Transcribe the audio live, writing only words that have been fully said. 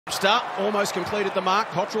Almost completed the mark.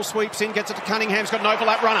 Cottrell sweeps in, gets it to Cunningham's got an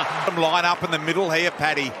overlap runner. Line up in the middle here,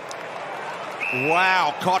 Paddy.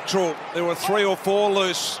 Wow, Cottrell. There were 3 or 4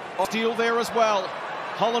 loose. Steal there as well.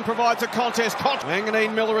 Holland provides a contest.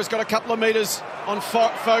 Manganine Miller has got a couple of metres on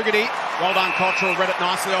Fogarty. Well done, Cottrell. Read it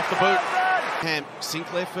nicely off the boot.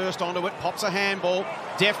 Sinclair first onto it. Pops a handball.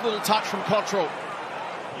 Deft little touch from Cottrell.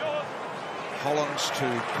 Hollands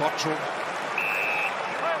to Cottrell.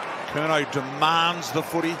 Curnow demands the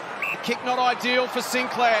footy. The kick not ideal for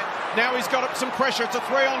Sinclair. Now he's got some pressure. It's a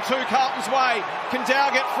 3-on-2 Carlton's way. Can Dow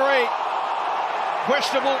get free?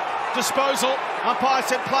 Questionable disposal. Umpire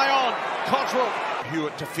said play on. Cottrell.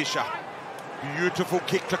 Hewitt to Fisher. Beautiful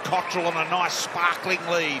kick to Cottrell and a nice sparkling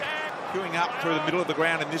lead. Queuing up through the middle of the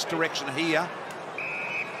ground in this direction here.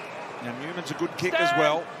 Now Newman's a good kick as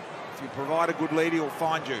well. If you provide a good lead, he'll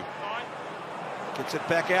find you. Gets it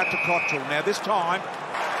back out to Cottrell. Now this time,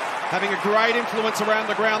 having a great influence around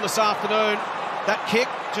the ground this afternoon. That kick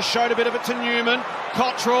just showed a bit of it to Newman.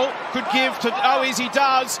 Cottrell could give to he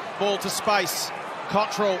does. Ball to space.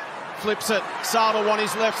 Cottrell flips it. Sardal on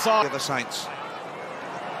his left side. The Saints.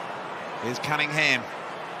 Here's Cunningham.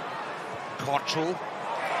 Cottrell.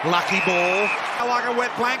 Lucky ball. Like a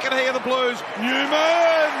wet blanket here, the Blues.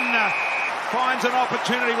 Newman finds an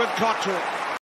opportunity with Cottrell.